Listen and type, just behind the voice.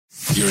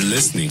You're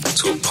listening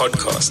to a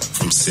podcast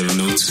from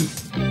 702.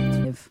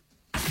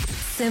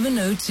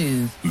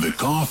 702. The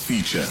Car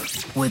Feature.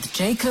 With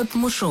Jacob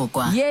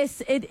Mushokwa.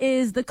 Yes, it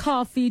is the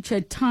car feature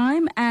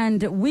time,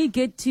 and we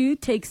get to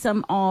take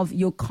some of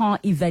your car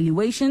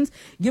evaluations.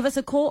 Give us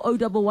a call,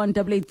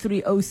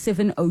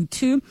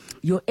 011-883-0702.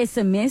 Your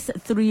SMS,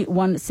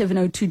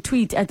 31702.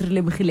 Tweet at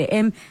Relebogile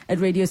M at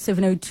Radio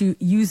 702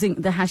 using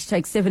the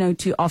hashtag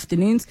 702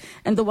 afternoons,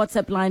 and the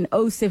WhatsApp line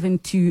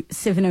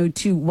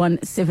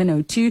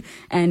 072-702-1702.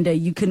 And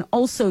you can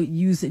also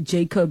use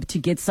Jacob to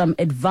get some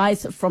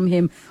advice from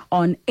him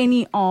on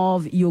any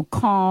of your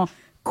car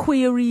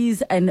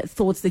queries and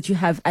thoughts that you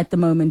have at the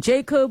moment.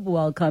 Jacob,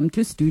 welcome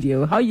to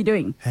studio. How are you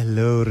doing?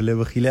 Hello,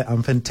 Relebogile.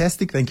 I'm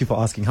fantastic. Thank you for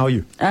asking. How are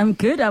you? I'm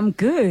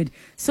good.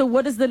 So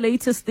what is the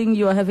latest thing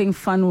you are having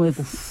fun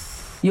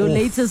with? Your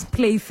latest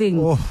plaything?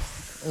 Your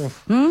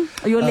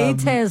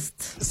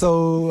latest?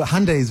 So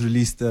Hyundai's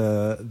released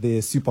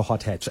their super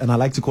hot hatch, and I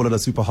like to call it a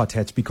super hot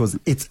hatch because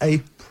it's a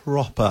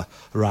proper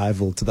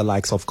rival to the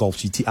likes of Golf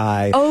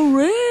GTI. Oh,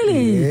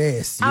 really?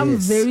 Yes. I'm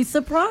very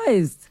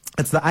surprised.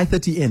 It's the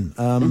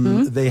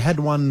i30N. They had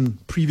one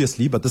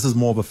previously, but this is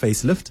more of a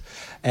facelift.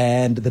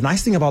 And the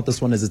nice thing about this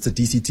one is it's a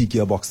DCT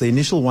gearbox. The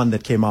initial one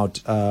that came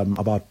out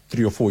about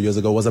 3 or 4 years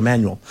ago was a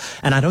manual.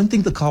 And I don't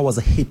think the car was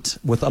a hit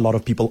with a lot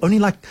of people. Only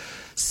like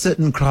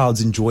certain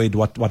crowds enjoyed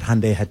what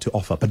Hyundai had to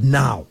offer. But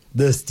now,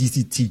 this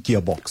DCT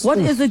gearbox. What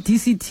is a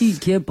DCT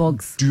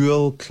gearbox?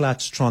 Dual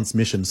clutch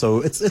transmission.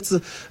 So it's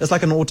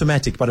like an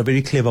automatic, but a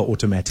very clever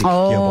automatic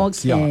gearbox.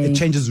 Okay. Yeah, it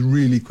changes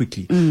really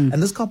quickly. And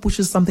this car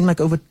pushes something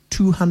like over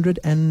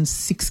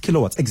 206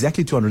 kilowatts,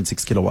 exactly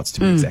 206 kilowatts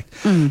to be exact.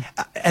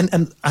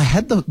 And I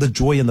had the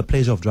joy and the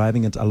pleasure of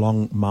driving it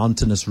along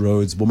mountainous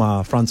roads,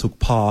 Boma, Franschhoek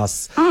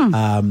Pass,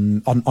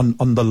 on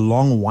the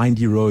long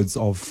windy roads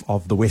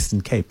of the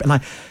Western Cape. And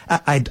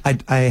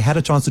I had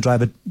a chance to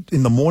drive it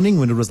in the morning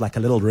when it was like a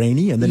little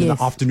rainy, and then in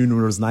the afternoon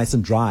when it was nice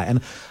and dry. And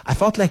I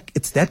felt like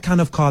it's that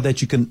kind of car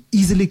that you can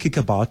easily kick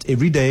about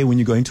every day when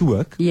you're going to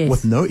work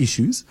with no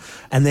issues.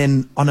 And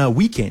then on a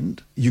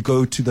weekend, you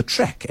go to the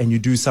track and you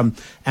do some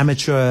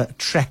amateur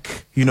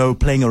track,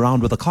 playing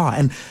around with the car.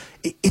 And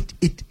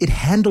it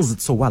handles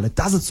it so well. It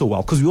does it so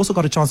well, because we also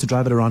got a chance to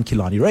drive it around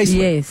Killarney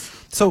Raceway.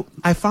 Yes. So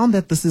I found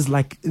that this is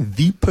like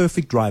the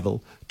perfect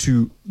rival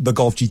to the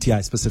Golf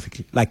GTI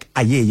specifically. Like,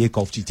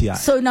 Golf GTI.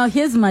 So now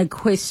here's my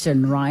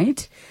question,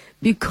 right?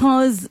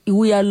 Because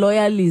we are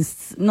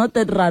loyalists, not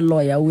that we're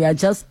loyal, we are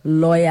just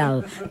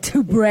loyal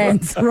to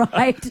brands,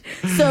 right?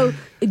 So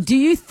do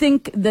you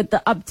think that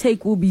the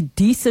uptake will be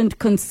decent,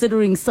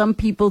 considering some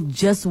people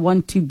just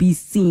want to be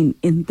seen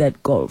in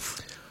that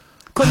Golf?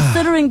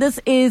 Considering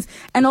this is,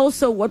 and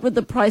also what would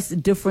the price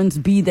difference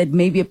be that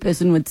maybe a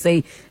person would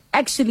say,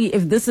 actually,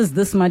 if this is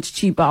this much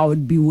cheaper, I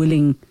would be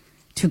willing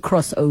to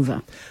cross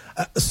over?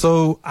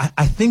 So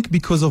I think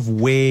because of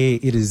where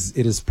it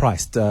is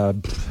priced,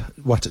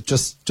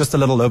 just a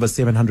little over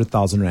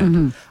 700,000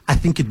 rand. I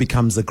think it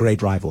becomes a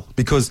great rival,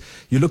 because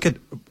you look at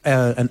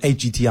an 8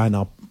 GTI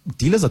now.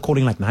 Dealers are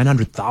calling like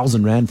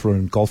 900,000 rand for a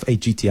Golf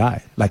 8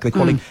 GTI. Like they're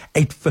calling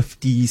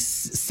 850,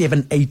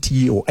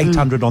 780 or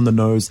 800 on the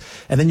nose.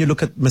 And then you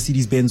look at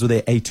Mercedes-Benz with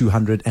their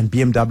A200 and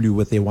BMW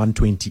with their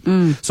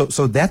 120.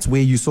 So that's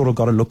where you sort of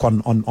got to look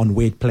on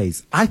where it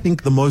plays. I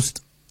think the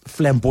most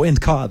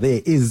flamboyant car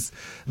there is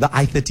the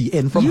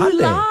i30N from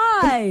Hyundai.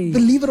 Lie.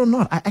 Believe it or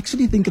not, I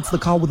actually think it's the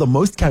car with the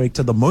most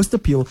character, the most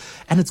appeal,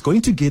 and it's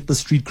going to get the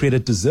street cred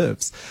it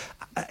deserves.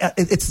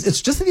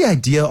 It's just the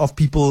idea of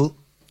people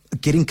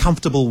getting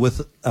comfortable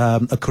with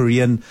a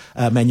Korean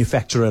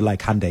manufacturer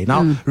like Hyundai.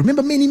 Now,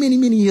 remember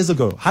many years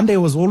ago,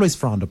 Hyundai was always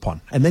frowned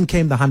upon. And then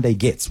came the Hyundai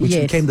Getz, which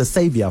became the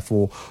savior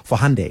for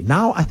Hyundai.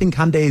 Now, I think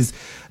Hyundai's,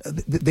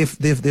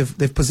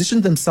 they've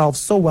positioned themselves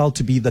so well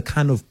to be the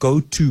kind of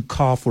go-to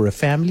car for a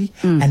family.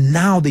 And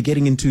now they're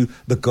getting into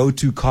the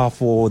go-to car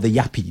for the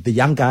yuppie, the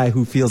young guy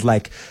who feels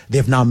like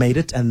they've now made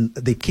it, and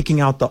they're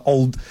kicking out the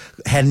old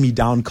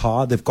hand-me-down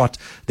car. They've got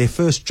their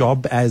first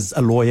job as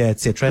a lawyer,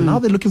 etc. And now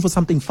they're looking for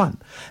something fun.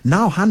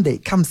 Now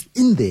Hyundai comes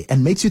in there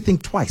and makes you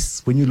think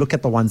twice when you look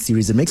at the 1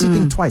 Series. It makes you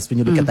think twice when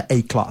you look at the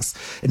A-Class.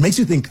 It makes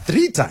you think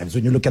 3 times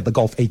when you look at the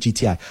Golf 8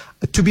 GTI.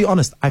 To be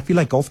honest, I feel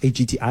like Golf 8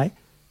 GTI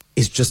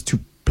is just too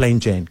plain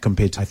Jane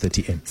compared to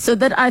i30N. So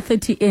that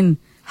i30N,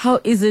 how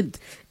is it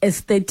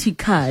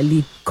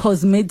aesthetically,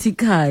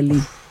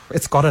 cosmetically?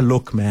 It's got a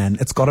look, man.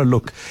 It's got a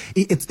look.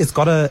 It's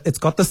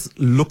got this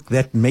look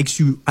that makes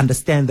you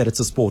understand that it's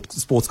a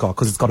sports car,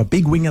 because it's got a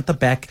big wing at the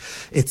back.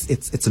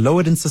 It's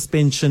lowered in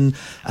suspension.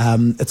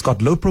 It's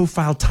got low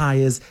profile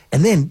tires.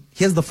 And then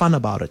here's the fun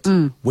about it.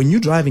 When you're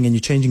driving and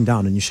you're changing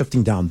down and you're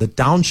shifting down, the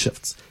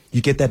downshifts,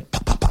 you get that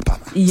pop, pop, pop, pop.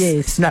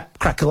 Yes. Snap,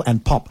 crackle,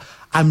 and pop.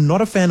 I'm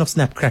not a fan of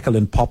snap, crackle,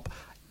 and pop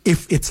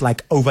if it's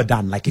like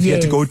overdone. Like if you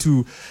had to go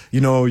to,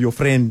 your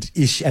friend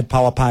Ish at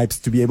Power Pipes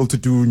to be able to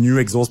do new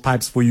exhaust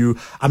pipes for you.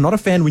 I'm not a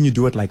fan when you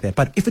do it like that.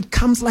 But if it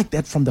comes like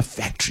that from the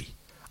factory,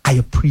 I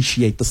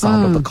appreciate the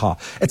sound of the car.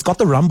 It's got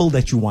the rumble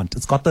that you want.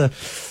 It's got the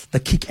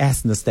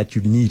kick-assness that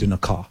you need in a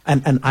car.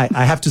 And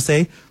I have to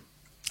say,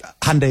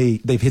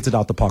 Hyundai, they've hit it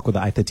out the park with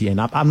the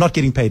i30N. I'm not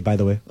getting paid, by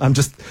the way.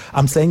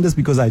 I'm saying this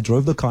because I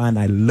drove the car and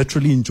I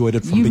literally enjoyed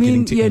it from You beginning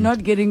mean to you're end.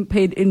 not getting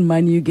paid in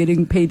money, you're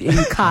getting paid in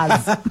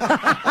cars.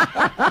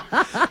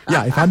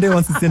 Yeah, if Hyundai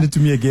wants to send it to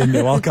me again,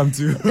 they're welcome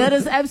to. That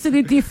is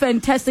absolutely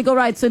fantastic. All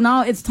right, so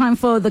now it's time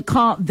for the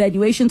car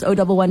valuations.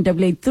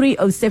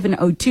 011-883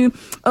 0702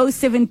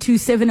 072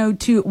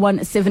 702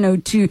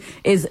 1702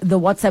 is the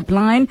WhatsApp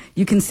line.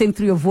 You can send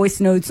through your voice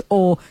notes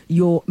or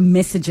your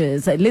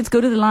messages. Let's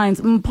go to the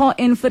lines. Mpho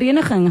in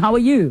Vereniging, how are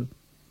you?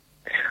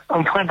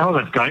 I'm fine.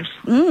 How's it, guys?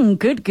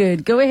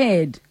 Good. Go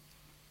ahead.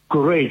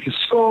 Great.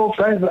 So,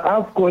 guys,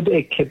 I've got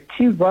a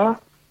Captiva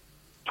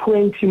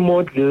 20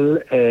 model.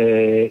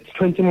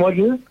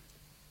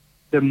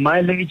 The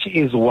mileage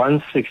is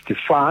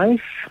 165.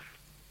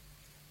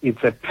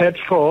 It's a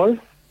petrol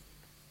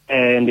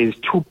and it's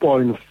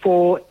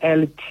 2.4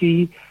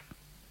 LT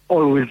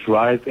all-wheel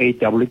drive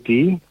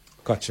AWD.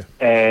 Gotcha.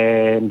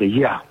 And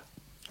yeah.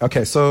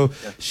 Okay, so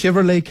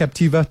Chevrolet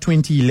Captiva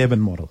 2011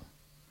 model.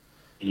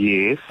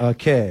 Yes.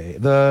 Okay,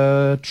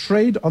 the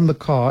trade on the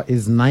car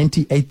is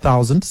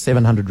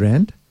 98,700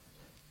 Rand.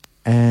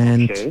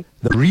 And Okay.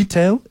 the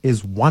retail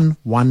is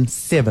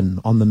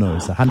 117 on the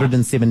nose,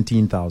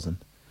 117,000.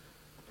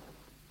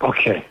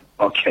 Okay.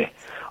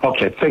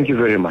 Thank you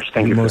very much.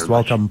 Thank you. You're most very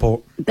much. welcome,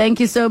 Paul. Thank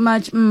you so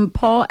much,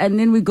 Paul. And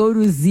then we go to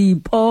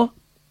Zipho.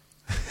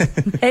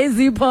 Hey,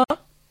 Zipho.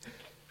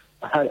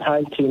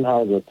 Hi, team.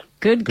 How's it?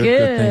 Good.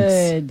 Good,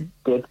 thanks.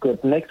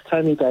 Good. Next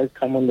time you guys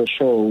come on the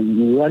show,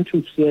 you want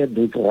to hear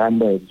big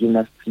rumbles. You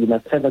must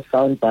have a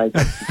sound bite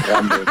of big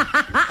rumbles.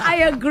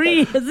 I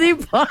agree,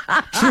 Zippo.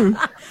 True.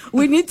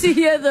 We need to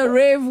hear the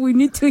rev. We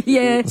need to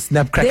hear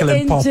Snap, crackle, the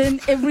and pop. engine,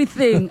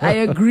 everything. I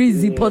agree,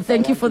 Zippo.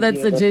 Thank you for that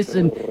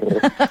suggestion.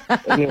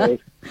 Anyway,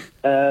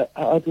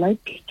 I'd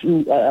like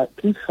to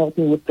please help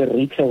me with the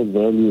retail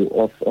value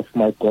of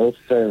my Golf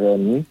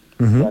 7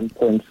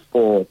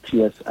 1.4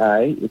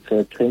 TSI. It's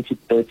a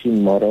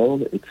 2013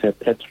 model. It's a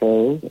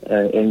petrol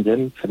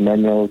engine. It's a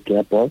manual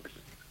gearbox.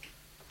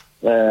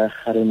 I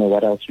don't know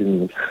what else you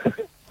need.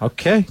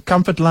 Okay,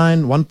 Comfort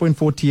Line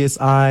 1.4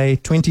 TSI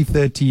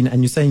 2013,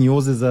 and you're saying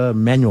yours is a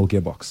manual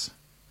gearbox.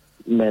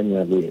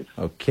 Manual, yes.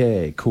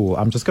 Okay, cool.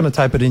 I'm just going to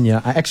type it in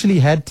here. I actually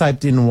had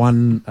typed in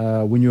one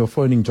when you were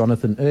phoning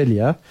Jonathan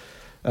earlier,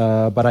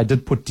 but I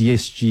did put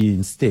DSG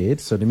instead.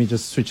 So let me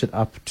just switch it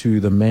up to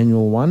the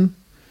manual one.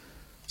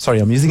 Sorry,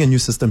 I'm using a new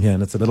system here,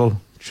 and it's a little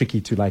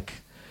tricky to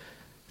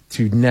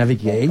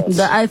navigate.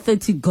 The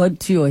i30 got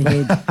to your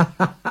head.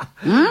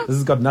 This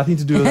has got nothing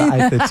to do with the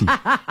i30.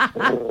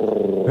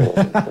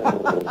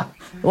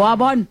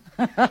 Wabon.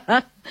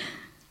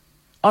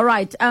 All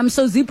right.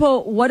 So,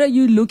 Zippo, what are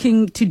you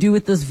looking to do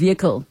with this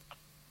vehicle?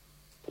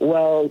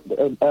 Well,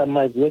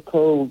 my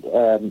vehicle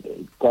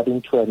got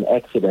into an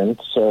accident,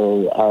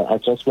 so I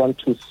just want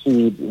to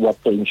see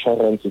what the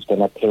insurance is going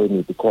to pay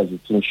me because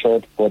it's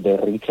insured for the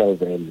retail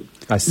value.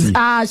 I see.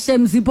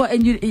 Shem, Zippo,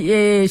 and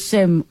you,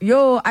 Shem.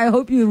 Yo, I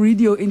hope you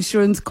read your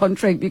insurance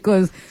contract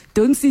because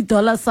don't see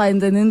dollar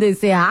signs and then they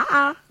say,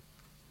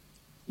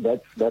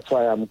 That's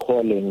why I'm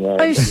calling. The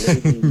lady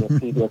in the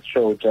previous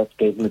show just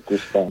gave me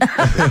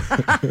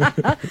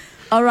goosebumps.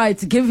 All right,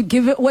 give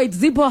it. Wait,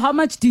 Zippo, how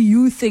much do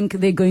you think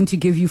they're going to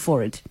give you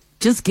for it?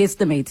 Just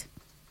guesstimate.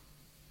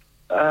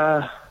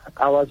 I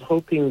was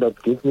hoping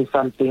they'd give me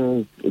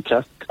something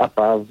just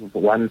above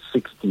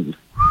 160.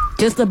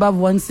 Just above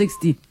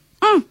 160.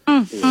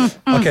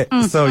 Okay,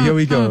 so here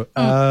we go.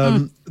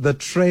 The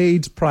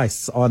trade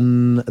price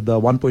on the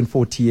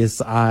 1.4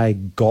 TSI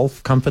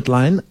Golf Comfort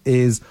Line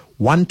is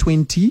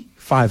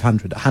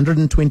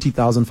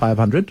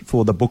 120,500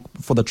 for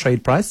the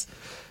trade price,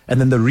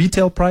 and then the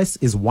retail price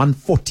is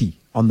 140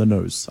 on the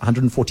nose,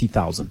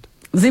 140,000.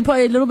 Zippo,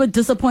 a little bit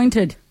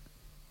disappointed.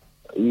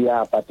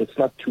 Yeah, but it's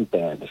not too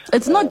bad.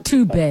 It's not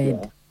too bad.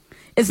 Yeah.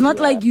 It's not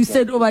like you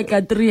said, oh my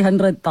God,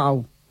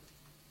 300,000.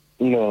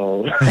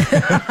 No.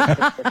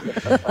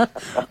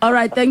 All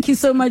right. Thank you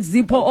so much,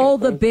 Zippo. All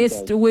the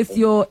best with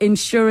your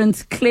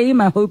insurance claim.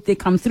 I hope they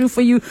come through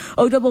for you.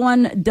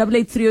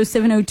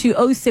 011-883-0702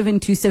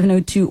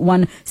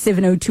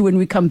 072-702-1702. When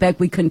we come back,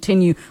 we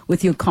continue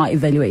with your car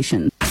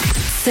evaluation.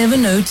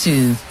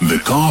 702 The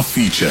car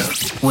feature.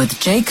 with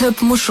Jacob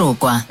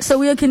Mushokwa. So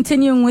we are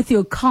continuing with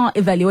your car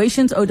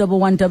evaluations,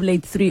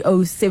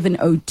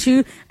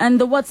 011-883-0702 and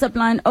the WhatsApp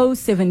line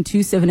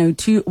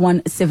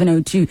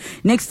 072-702-1702.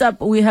 Next up,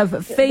 we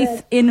have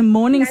Faith in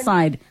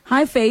Morningside.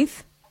 Hi,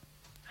 Faith.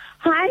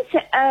 Hi,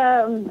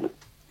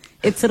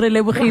 It's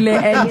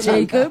Relebogile and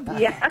Jacob.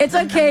 Yeah. It's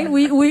okay.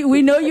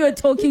 We know you're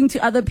talking to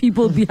other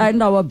people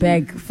behind our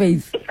back,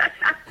 Faith.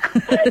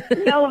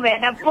 no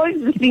man, I'm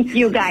listening to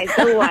you guys.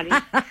 Don't worry.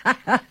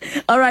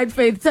 All right,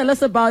 Faith, tell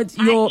us about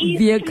your I eat,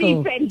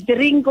 vehicle. sleep, and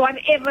drink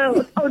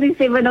whatever. Only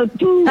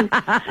 702.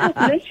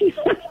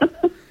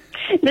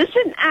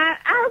 Listen, I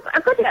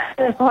got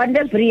a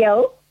Honda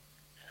Brio,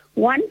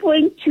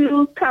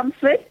 1.2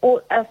 Comfort,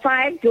 or a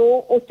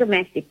 5-door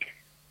automatic,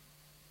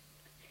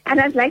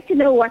 and I'd like to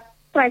know what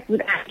price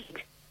would I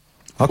get.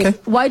 Okay.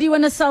 Why do you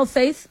want to sell,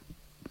 Faith?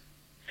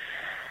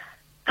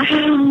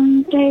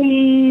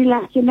 They,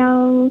 like,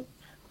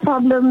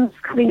 problems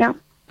coming up.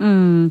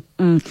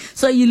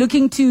 So you're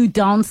looking to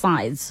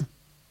downsize?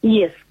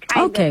 Yes,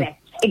 kind Okay. of that.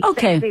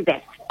 Exactly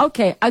that.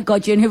 Okay, I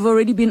got you. And have you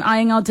already been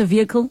eyeing out a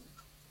vehicle?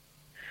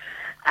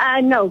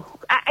 No.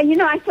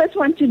 I first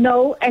want to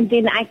know, and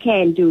then I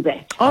can do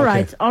that. All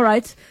right.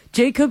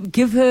 Jacob,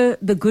 give her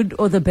the good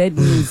or the bad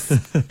news.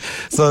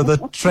 So the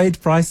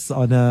trade price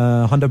on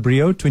a Honda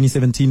Brio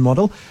 2017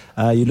 model,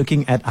 you're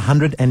looking at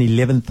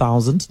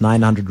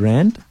 111,900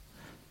 Rand.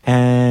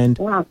 And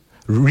Wow.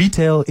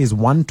 retail is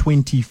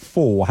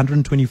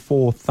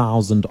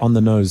 124,000 on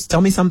the nose.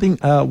 Tell me something.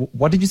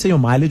 What did you say your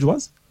mileage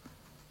was?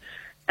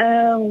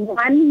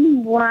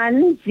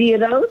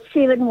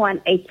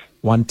 110718.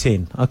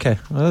 110. Okay.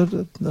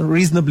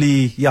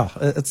 Reasonably,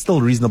 it's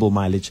still reasonable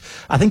mileage.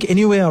 I think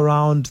anywhere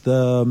around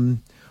the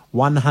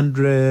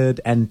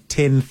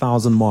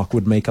 110,000 mark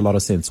would make a lot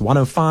of sense.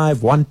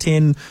 105,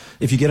 110.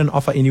 If you get an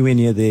offer anywhere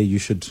near there, you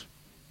should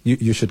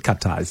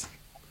cut ties.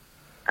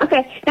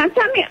 Okay. Now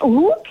tell me,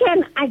 who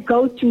can I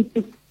go to?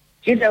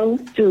 You're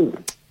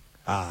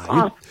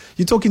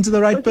talking to the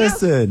right Because,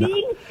 person.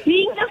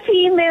 Being a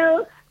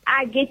female,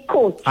 I get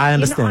caught. I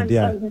understand,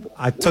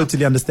 I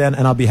totally understand,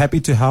 and I'll be happy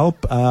to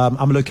help.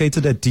 I'm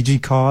located at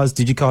DigiCars.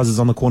 DigiCars is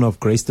on the corner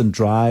of Grayston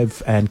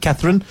Drive. And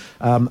Catherine,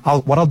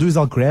 what I'll do is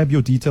I'll grab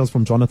your details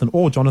from Jonathan,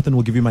 or Jonathan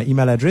will give you my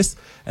email address,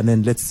 and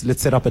then let's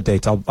set up a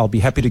date. I'll be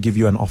happy to give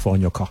you an offer on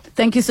your car.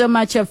 Thank you so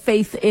much,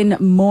 Faith in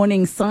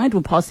Morningside.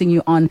 We're passing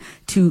you on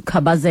to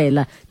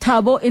Kabazela.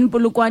 Thabo in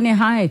Polokwane,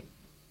 hi.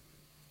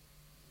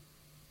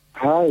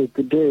 Hi,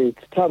 good day.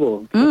 It's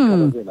Thabo.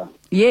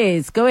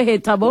 Yes, go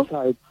ahead, Thabo.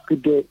 Hi,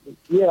 good day.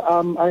 Yeah,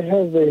 I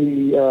have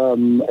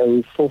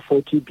a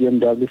 440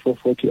 BMW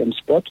 440 M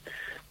Sport.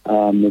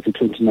 It's a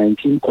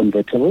 2019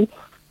 convertible.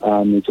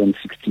 It's on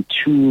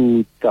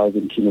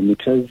 62,000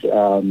 kilometers.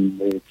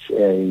 It's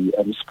a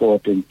M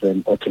Sport. It's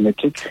an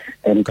automatic,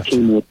 and it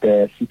came with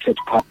the seated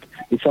pack.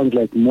 It sounds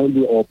like more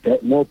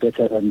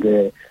better than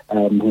the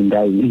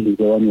Hyundai,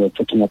 the one we were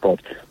talking about.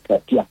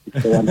 But yeah,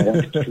 it's the one I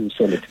wanted to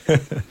sell it.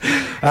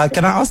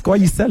 Can I ask why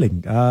you're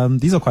selling?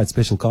 These are quite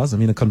special cars. I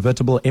mean, a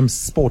convertible M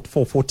Sport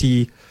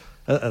 440,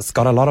 it's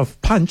got a lot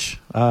of punch.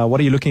 What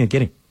are you looking at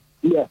getting?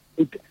 Yeah,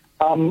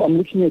 I'm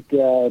looking at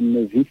a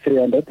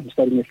V300. I'm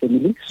starting a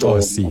family, so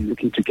I'm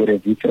looking to get a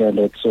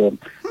V300. So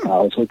I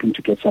was hoping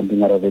to get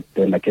something out of it,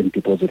 then I can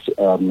deposit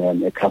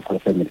a car for the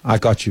family. I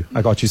got you.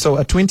 So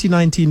a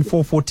 2019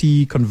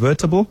 440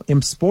 convertible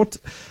M Sport.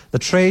 The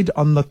trade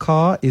on the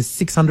car is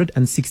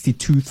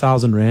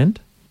 662,000 Rand.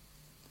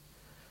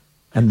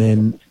 And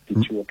then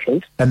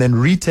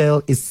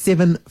retail is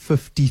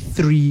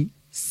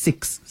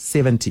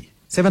 753,670.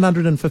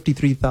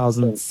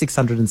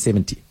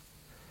 753,670.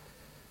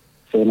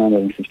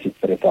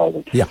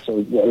 753,000. Yeah.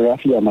 So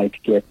roughly I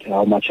might get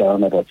how much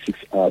around about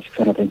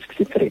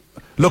 663.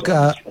 Look,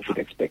 I should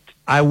expect.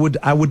 I would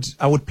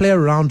play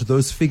around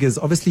those figures.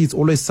 Obviously, it's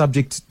always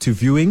subject to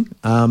viewing.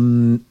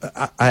 I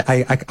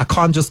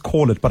can't just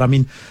call it, but I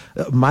mean,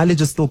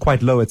 mileage is still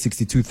quite low at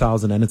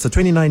 62,000, and it's a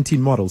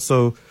 2019 model.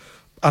 So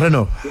I don't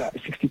know. Yeah,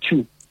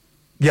 62.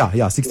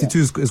 Yeah, 62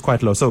 is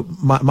quite low. So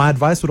my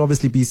advice would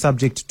obviously be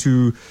subject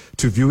to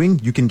viewing.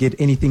 You can get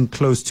anything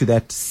close to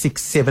that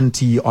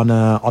 670 on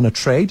a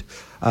trade.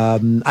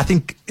 I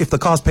think if the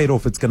car's paid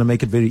off, it's going to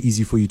make it very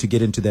easy for you to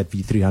get into that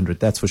V300.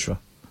 That's for sure.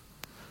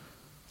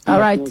 All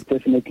right. Most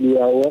definitely.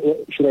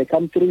 Should I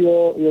come through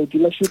your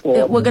dealership?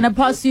 Or We're going to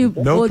pass you.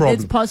 No problem.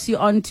 Let's pass you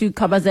on to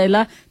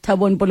Kabazela.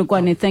 Thabo in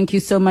Polokwane. Thank you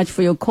so much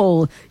for your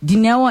call.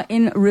 Dineo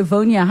in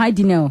Rivonia. Hi,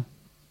 Dineo.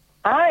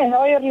 Hi,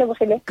 how are you,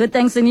 Lebogile? Good,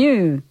 thanks, and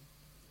you?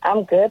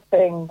 I'm good,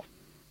 thanks.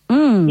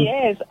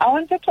 Yes, I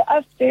wanted to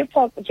ask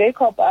Jacob,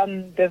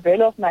 the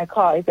value of my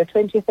car is a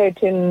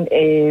 2013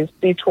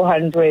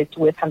 C200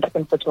 with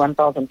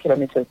 141,000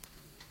 kilometers.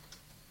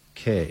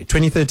 Okay,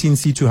 2013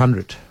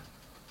 C200.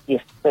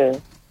 Yes,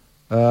 sir.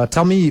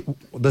 Tell me,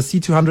 the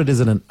C200, is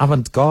it an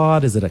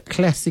avant-garde? Is it a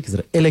classic? Is it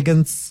an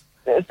elegance?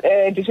 It's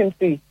Edition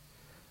C.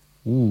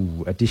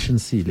 Ooh, Edition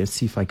C. Let's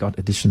see if I got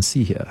Edition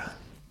C here.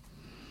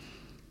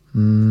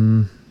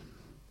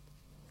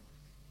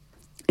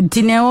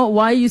 Dineo,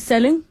 why are you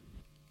selling?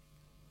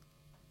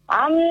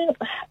 I'm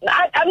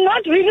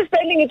not really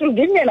spending. It will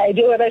give me an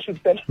idea whether I should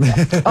sell.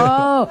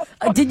 Oh,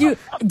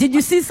 did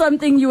you see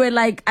something? You were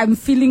like, I'm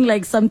feeling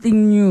like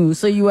something new,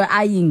 so you were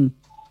eyeing.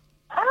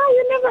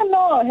 You never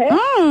know. Hey?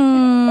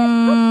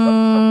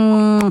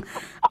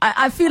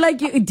 I feel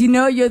like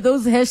you're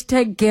those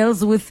hashtag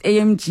girls with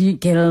AMG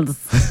girls.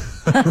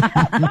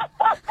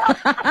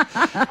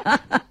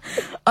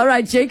 All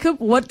right, Jacob,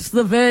 what's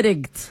the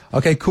verdict?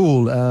 Okay,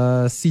 cool.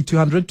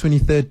 C200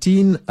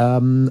 2013.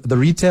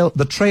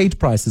 The trade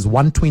price is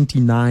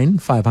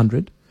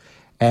 129,500,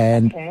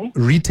 and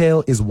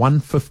retail is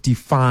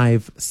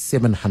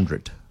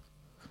 155,700.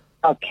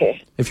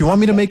 Okay. If you want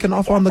me to make an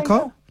offer on the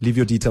car, leave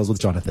your details with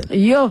Jonathan.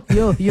 Yo.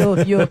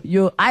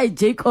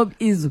 Jacob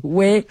is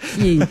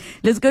working.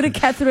 Let's go to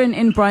Catherine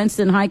in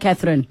Bryanston. Hi,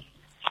 Catherine.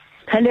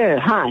 Hello,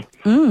 hi.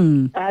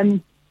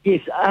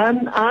 Yes,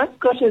 I've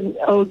got an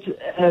old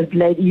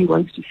lady who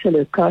wants to sell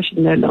her car. She's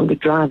no longer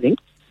driving.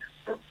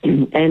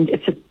 And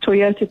it's a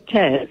Toyota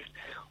Taz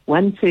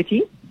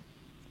 130,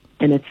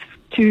 and it's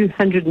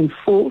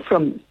 204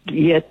 from the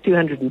year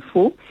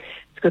 204.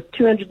 It's got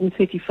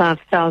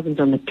 235,000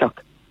 on the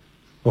clock.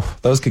 Oh,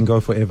 those can go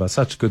forever.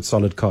 Such good,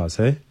 solid cars,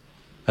 hey?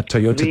 A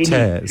Toyota Really,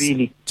 Taz,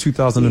 really.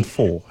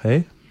 2004,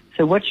 hey?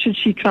 So what should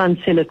she try and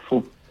sell it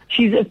for?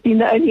 She's been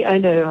the only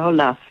owner her whole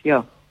life,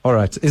 yeah. All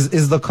right.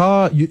 Is the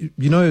car, you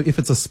know, if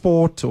it's a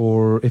sport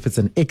or if it's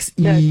an XE?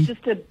 No, it's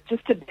just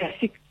a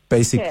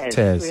basic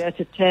Taz.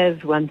 Toyota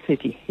Taz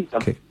 130. Yeah.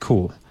 Okay,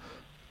 cool.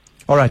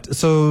 All right.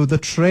 So the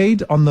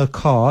trade on the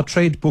car,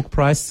 trade book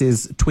price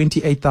is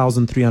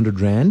 28,300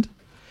 Rand.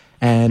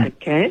 And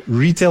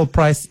retail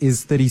price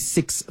is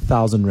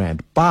 36,000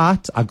 Rand.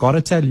 But I got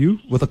to tell you,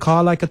 with a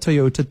car like a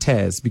Toyota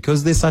Taz,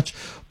 because they're such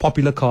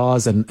popular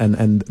cars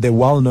and they're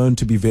well known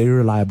to be very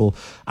reliable,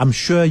 I'm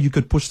sure you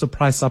could push the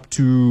price up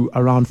to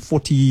around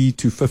 40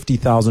 to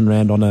 50,000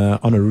 Rand on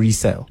a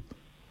resale.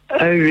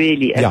 Oh,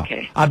 really? Yeah.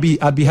 Okay. I'd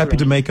be happy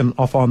to make an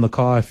offer on the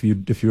car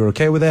if you're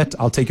okay with that.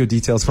 I'll take your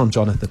details from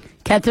Jonathan.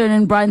 Catherine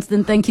and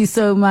Bryanston, thank you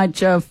so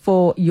much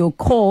for your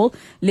call.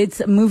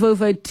 Let's move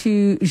over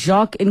to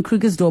Jacques in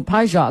Krugersdorp.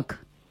 Hi, Jacques.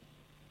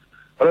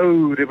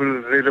 Hello,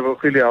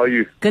 how are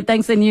you? Good,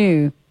 thanks, and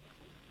you?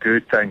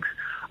 Good, thanks.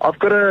 I've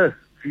got a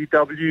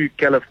VW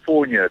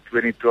California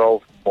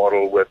 2012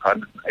 model with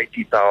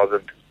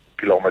 180,000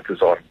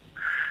 kilometers on,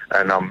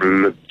 and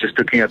I'm just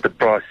looking at the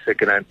price,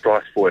 second-hand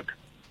price for it.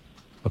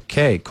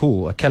 Okay,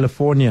 cool. A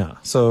California.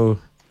 So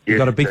you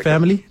got a big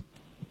family?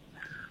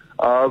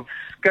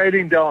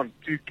 Scaling down,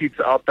 2 kids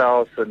out the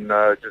house and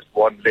just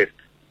one left.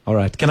 All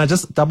right. Can I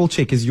just double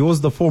check? Is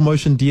yours the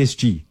 4Motion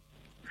DSG?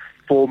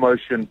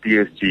 4Motion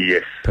DSG,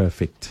 yes.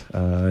 Perfect.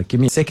 Give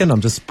me a second.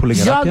 I'm just pulling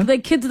it up Jacques, here. the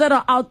kids that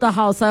are out the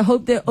house, I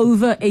hope they're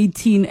over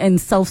 18 and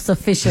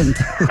self-sufficient.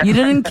 You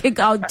didn't kick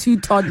out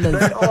 2 toddlers.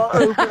 They are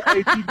over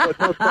 18 but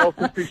not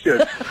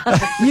self-sufficient.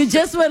 You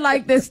just were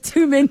like, there's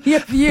too many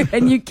of you,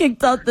 and you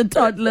kicked out the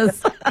toddlers.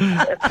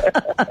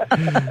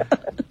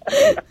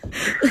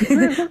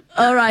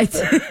 All right.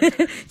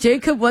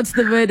 Jacob, what's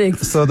the verdict?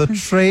 So the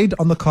trade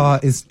on the car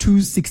is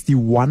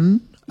 261.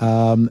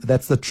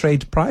 That's the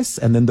trade price,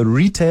 and then the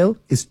retail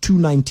is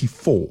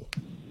 294.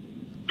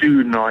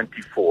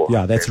 294.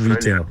 Yeah, that's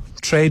retail.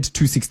 Trade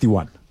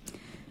 261.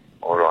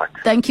 All right.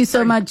 Thank you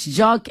so much,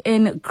 Jacques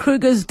in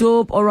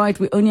Krugersdorp. All right,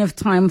 we only have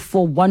time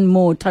for one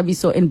more.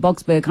 Tabiso in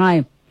Boksburg.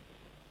 Hi.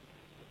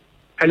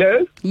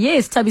 Hello?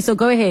 Yes, Tabiso,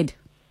 go ahead.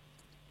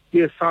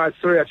 Yes, hi.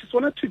 Sorry, I just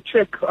wanted to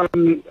check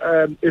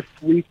if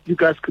you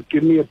guys could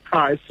give me a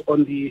price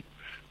on the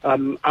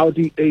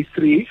Audi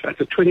A3.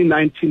 It's a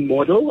 2019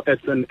 model.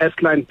 It's an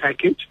S-Line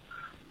package,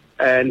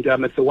 and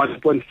it's a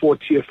 1.4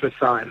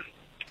 TFSI.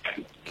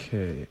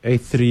 Okay,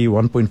 A3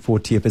 1.4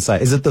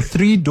 TFSI. Is it the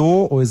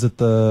 3-door or is it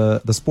the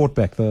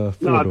Sportback, the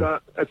 4-door? No,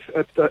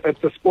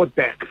 it's the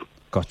Sportback.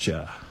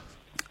 Gotcha.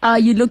 Are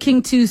you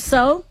looking to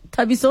sell,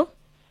 Tabiso?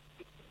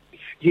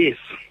 Yes.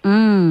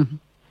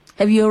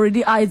 Have you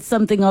already eyed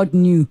something out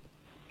new?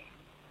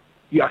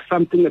 Yeah,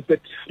 something a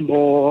bit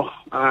more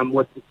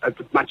with a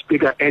much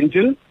bigger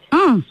engine.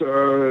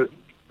 So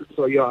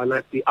yeah,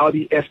 like the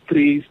Audi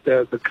S3s,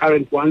 the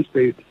current ones.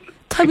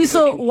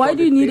 Tabiso, why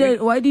do you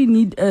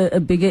need a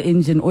bigger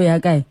engine? Oh yeah,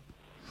 guy.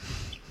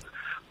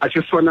 I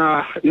just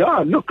wanna,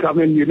 look. I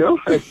mean,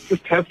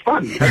 just have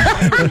fun.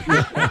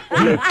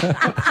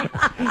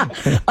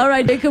 All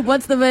right, Jacob,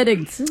 what's the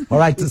verdict? All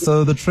right,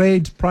 so the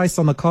trade price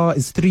on the car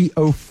is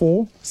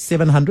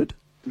 304,700.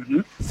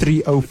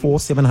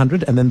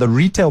 304,700, and then the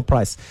retail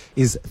price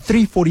is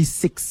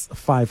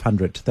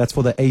 346,500. That's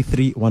for the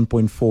A3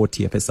 1.4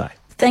 TFSI.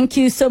 Thank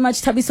you so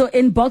much, Tabiso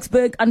in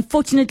Boksburg.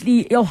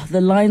 Unfortunately, the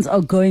lines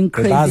are going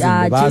crazy.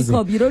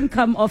 Jacob, you don't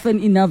come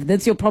often enough.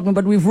 That's your problem.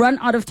 But we've run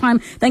out of time.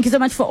 Thank you so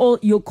much for all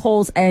your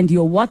calls and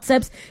your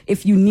WhatsApps.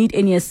 If you need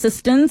any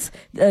assistance,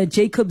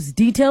 Jacob's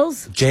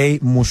details.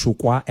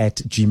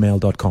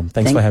 jmushukwa@gmail.com.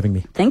 Thanks for having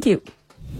me. Thank you.